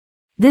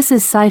This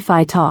is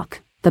Sci-Fi Talk,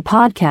 the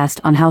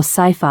podcast on how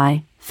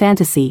sci-fi,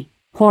 fantasy,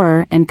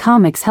 horror, and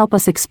comics help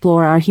us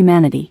explore our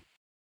humanity.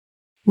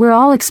 We're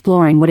all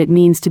exploring what it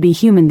means to be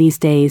human these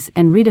days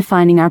and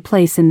redefining our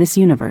place in this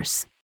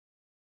universe.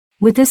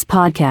 With this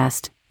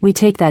podcast, we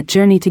take that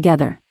journey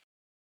together.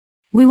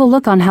 We will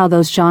look on how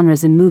those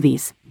genres in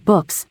movies,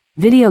 books,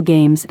 video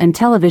games, and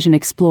television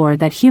explore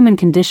that human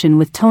condition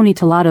with Tony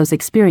Tolado's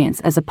experience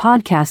as a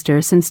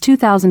podcaster since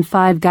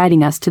 2005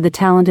 guiding us to the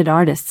talented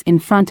artists in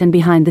front and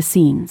behind the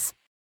scenes.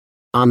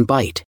 On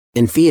Byte,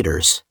 in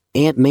theaters,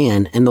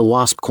 Ant-Man and the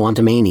Wasp: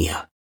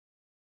 Quantumania.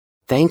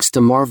 Thanks to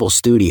Marvel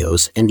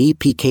Studios and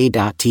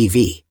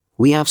EPK.TV,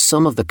 we have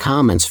some of the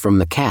comments from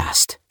the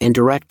cast and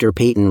director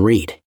Peyton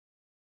Reed.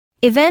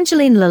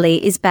 Evangeline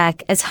Lilly is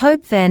back as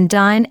Hope Van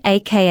Dyne,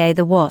 aka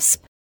the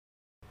Wasp.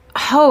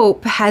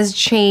 Hope has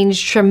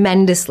changed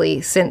tremendously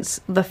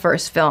since the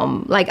first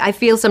film. I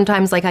feel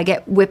sometimes like I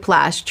get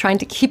whiplash trying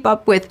to keep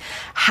up with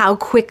how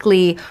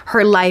quickly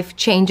her life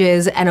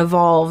changes and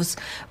evolves.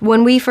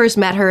 When we first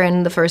met her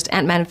in the first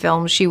Ant-Man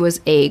film, she was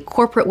a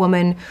corporate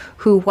woman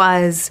who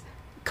was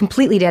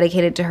completely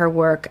dedicated to her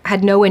work,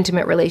 had no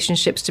intimate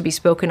relationships to be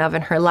spoken of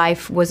in her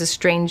life, was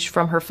estranged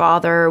from her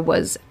father,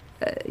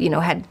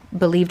 had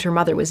believed her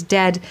mother was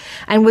dead,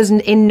 and was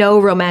in no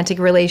romantic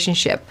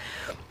relationship.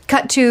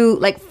 Cut to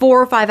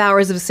 4 or 5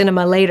 hours of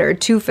cinema later,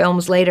 2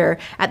 films later,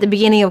 at the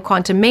beginning of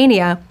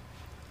Quantumania,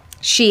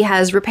 she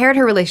has repaired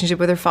her relationship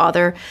with her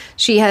father.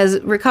 She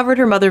has recovered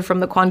her mother from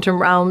the quantum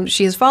realm.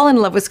 She has fallen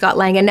in love with Scott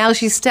Lang, and now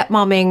she's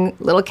stepmomming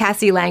little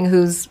Cassie Lang,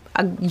 who's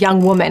a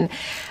young woman.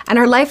 And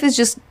her life is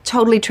just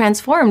totally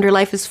transformed. Her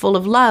life is full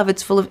of love.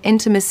 It's full of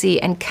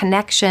intimacy and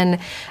connection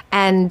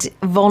and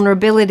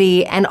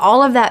vulnerability, and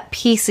all of that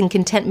peace and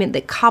contentment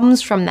that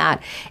comes from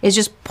that is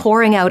just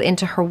pouring out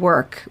into her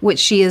work, which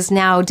she has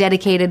now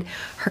dedicated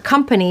her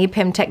company,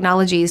 PIM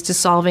Technologies, to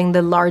solving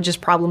the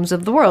largest problems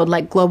of the world,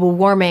 like global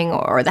warming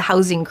or the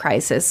housing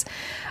crisis.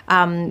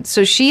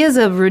 So she is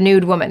a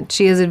renewed woman.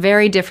 She is a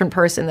very different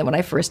person than when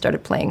I first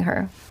started playing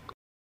her.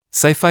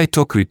 Sci-Fi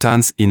Talk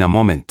returns in a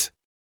moment.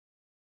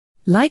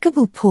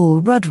 Likeable Paul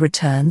Rudd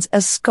returns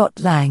as Scott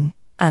Lang,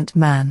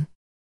 Ant-Man.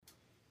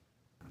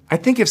 I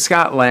think if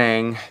Scott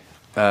Lang,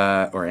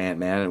 or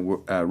Ant-Man,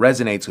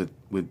 resonates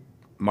with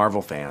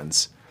Marvel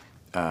fans,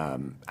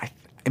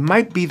 it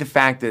might be the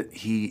fact that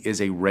he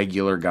is a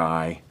regular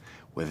guy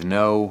with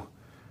no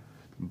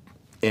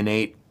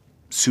innate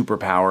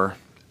superpower,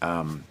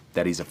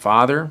 that he's a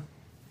father,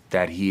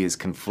 that he is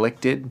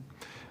conflicted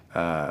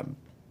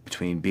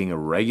between being a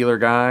regular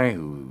guy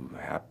who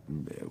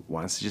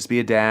wants to just be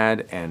a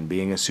dad and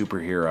being a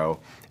superhero,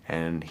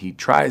 and he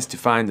tries to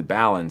find the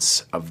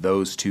balance of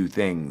those two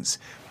things.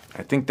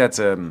 I think that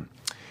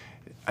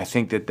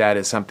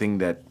is something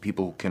that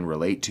people can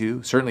relate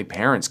to. Certainly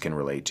parents can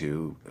relate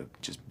to,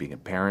 just being a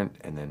parent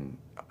and then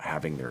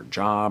having their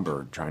job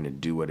or trying to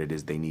do what it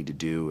is they need to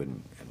do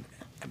and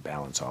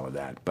balance all of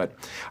that. But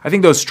I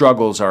think those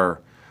struggles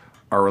are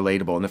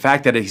relatable. And the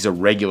fact that he's a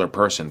regular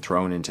person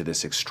thrown into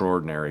this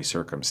extraordinary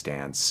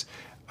circumstance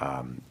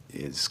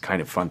is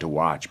kind of fun to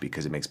watch,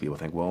 because it makes people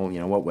think, well,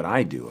 what would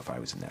I do if I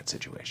was in that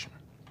situation?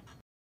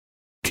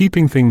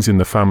 Keeping things in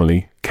the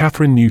family,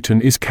 Kathryn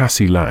Newton is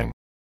Cassie Lang.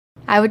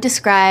 I would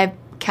describe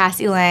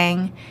Cassie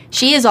Lang,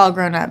 she is all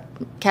grown up.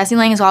 Cassie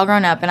Lang is all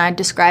grown up, and I'd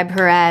describe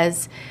her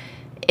as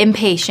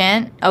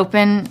impatient,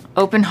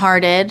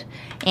 open-hearted,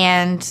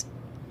 and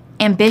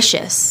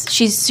ambitious.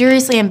 She's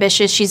seriously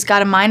ambitious. She's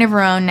got a mind of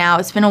her own now.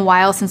 It's been a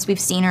while since we've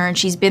seen her, and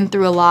she's been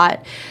through a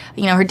lot.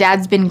 Her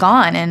dad's been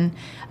gone,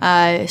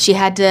 and she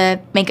had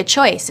to make a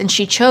choice, and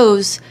she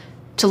chose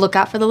to look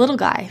out for the little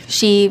guy.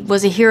 She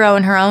was a hero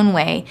in her own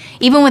way,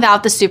 even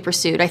without the super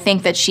suit. I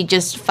think that she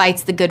just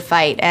fights the good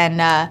fight,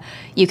 and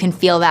you can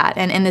feel that.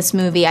 And in this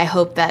movie, I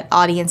hope that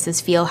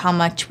audiences feel how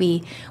much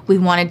we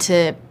wanted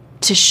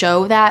to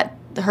show that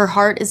her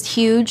heart is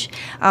huge.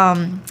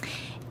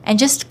 And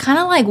just kind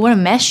of what a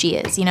mess she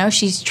is,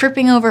 She's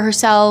tripping over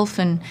herself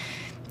and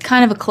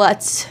kind of a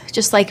klutz,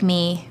 just like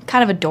me,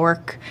 kind of a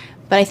dork.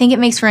 But I think it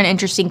makes for an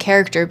interesting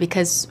character,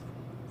 because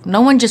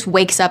no one just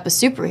wakes up a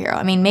superhero.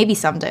 I mean, maybe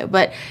some do,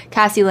 but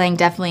Cassie Lang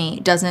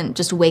definitely doesn't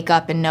just wake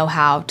up and know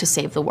how to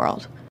save the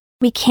world.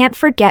 We can't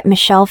forget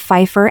Michelle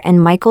Pfeiffer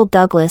and Michael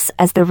Douglas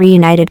as the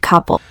reunited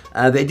couple.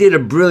 They did a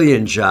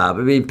brilliant job. I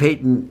mean,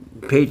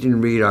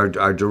 Peyton Reed,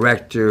 our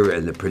director,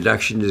 and the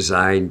production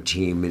design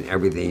team and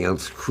everything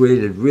else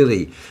created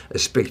really a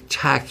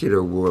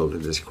spectacular world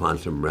in this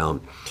quantum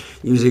realm,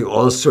 using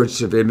all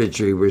sorts of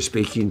imagery. We were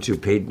speaking to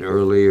Peyton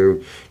earlier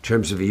in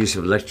terms of the use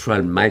of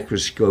electron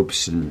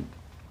microscopes and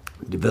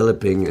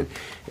developing.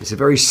 It's a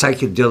very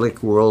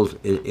psychedelic world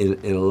in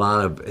a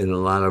lot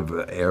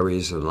of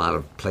areas, in a lot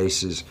of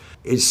places.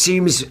 It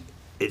seems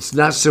it's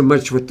not so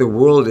much what the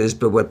world is,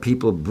 but what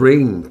people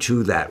bring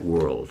to that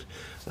world.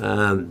 We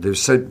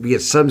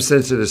get some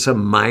sense that there's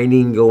some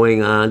mining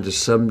going on to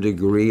some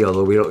degree,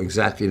 although we don't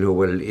exactly know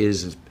what it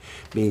is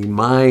being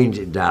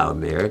mined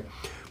down there.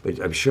 But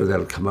I'm sure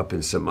that'll come up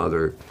in some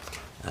other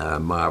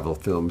Marvel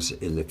films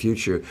in the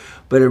future.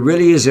 But it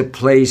really is a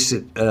place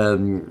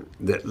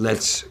that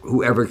lets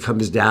whoever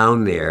comes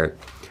down there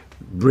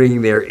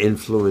bring their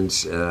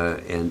influence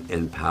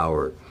and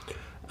power.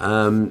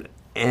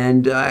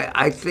 And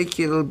I think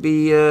it'll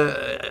be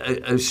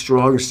a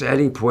strong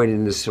starting point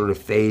in this sort of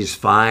phase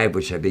 5,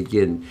 which I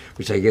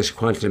guess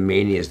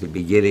Quantumania is the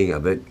beginning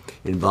of it,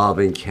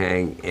 involving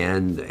Kang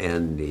and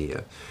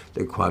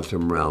the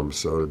quantum realm.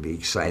 So it'll be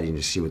exciting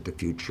to see what the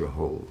future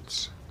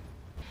holds.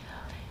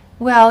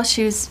 Well,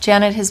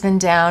 Janet has been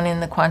down in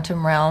the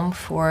quantum realm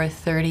for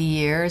 30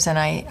 years, and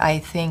I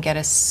think at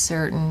a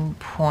certain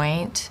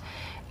point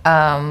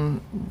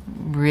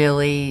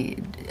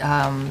really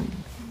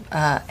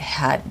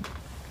had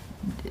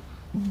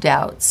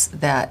doubts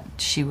that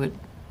she would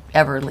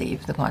ever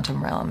leave the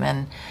quantum realm.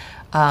 And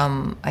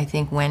I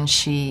think when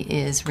she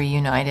is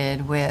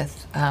reunited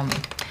with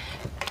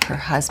her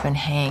husband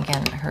Hank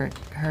and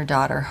her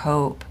daughter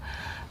Hope,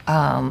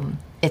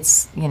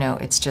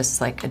 it's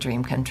just like a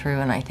dream come true.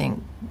 And I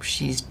think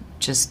she's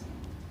just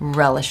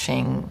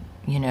relishing,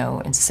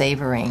 and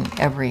savoring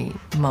every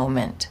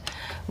moment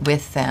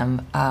with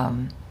them.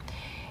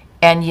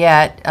 And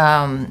yet,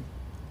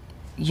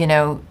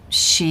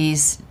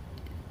 she's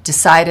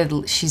decided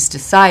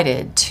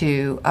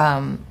to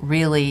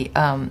really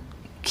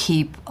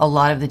keep a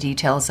lot of the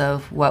details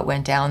of what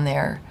went down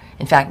there.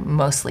 In fact,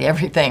 mostly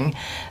everything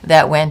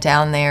that went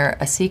down there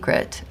a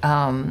secret.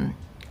 Some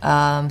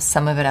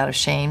of it out of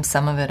shame,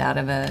 some of it out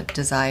of a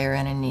desire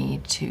and a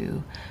need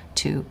to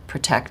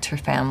protect her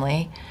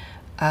family.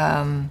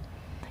 And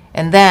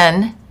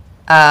then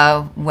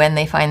when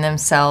they find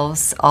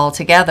themselves all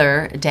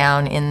together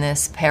down in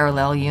this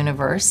parallel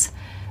universe,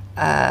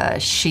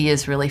 she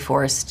is really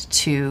forced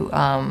to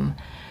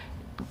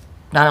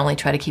not only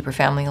try to keep her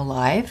family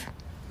alive,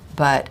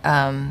 but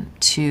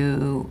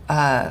to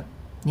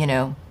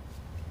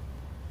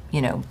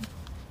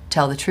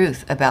tell the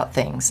truth about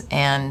things,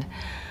 and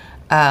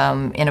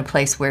in a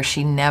place where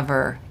she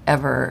never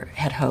ever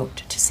had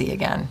hoped to see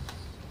again.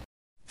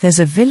 There's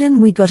a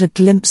villain we got a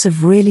glimpse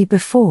of really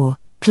before,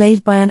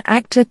 played by an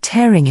actor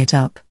tearing it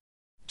up.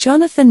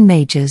 Jonathan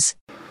Majors.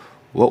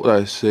 What would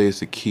I say is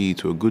the key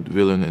to a good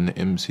villain in the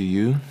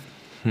MCU?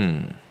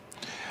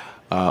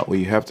 Well,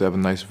 you have to have a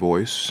nice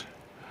voice.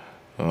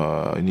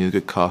 You need a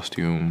good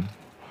costume.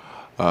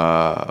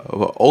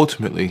 But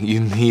ultimately,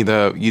 you need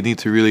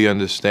to really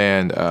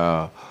understand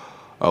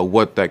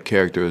what that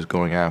character is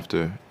going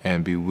after,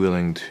 and be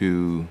willing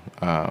to.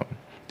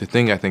 The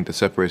thing I think that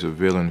separates a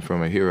villain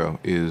from a hero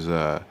is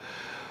the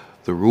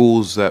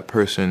rules that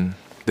person,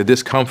 the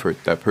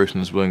discomfort that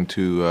person is willing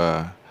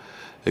to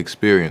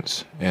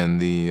experience,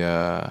 and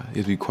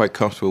is be quite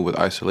comfortable with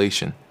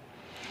isolation.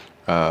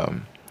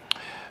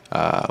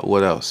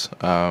 What else?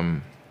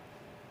 You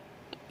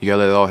gotta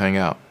let it all hang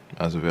out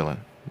as a villain.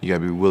 You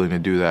gotta be willing to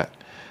do that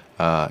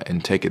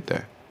and take it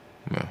there.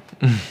 Yeah.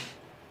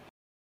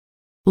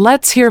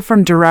 Let's hear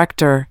from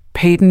director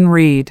Peyton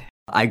Reed.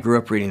 I grew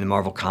up reading the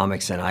Marvel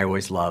comics, and I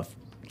always loved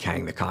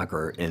Kang the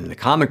Conqueror in the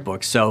comic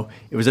books. So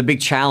it was a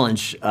big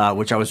challenge,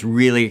 which I was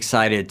really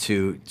excited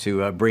to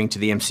bring to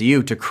the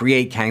MCU, to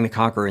create Kang the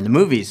Conqueror in the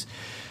movies.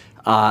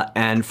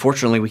 And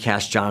fortunately, we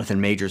cast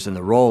Jonathan Majors in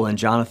the role, and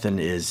Jonathan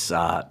is,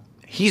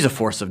 he's a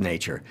force of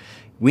nature.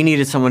 We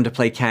needed someone to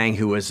play Kang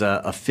who was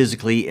a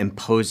physically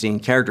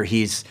imposing character.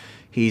 He's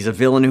a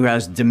villain who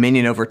has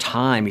dominion over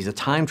time. He's a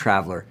time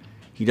traveler.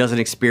 He doesn't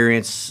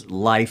experience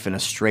life in a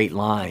straight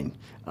line,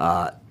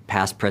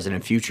 past, present,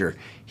 and future.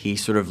 He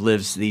sort of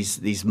lives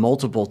these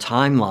multiple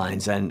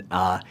timelines, and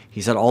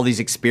he's had all these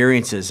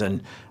experiences,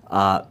 and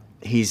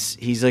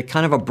he's a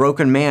kind of a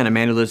broken man, a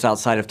man who lives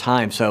outside of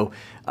time. So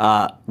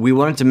we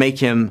wanted to make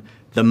him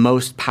the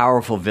most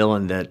powerful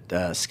villain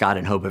that Scott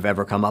and Hope have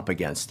ever come up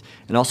against.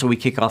 And also we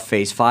kick off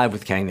Phase 5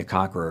 with Kang the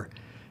Conqueror.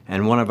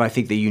 And one of, I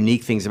think, the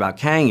unique things about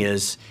Kang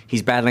is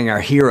he's battling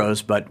our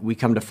heroes, but we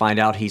come to find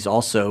out he's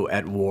also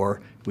at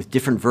war with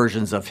different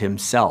versions of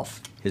himself,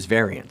 his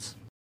variants.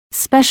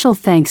 Special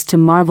thanks to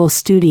Marvel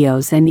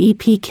Studios and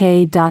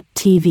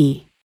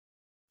EPK.TV.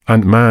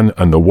 Ant-Man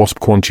and the Wasp: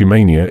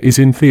 Quantumania is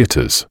in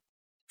theaters.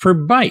 For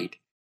Byte,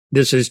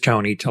 this is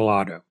Tony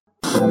Tellado.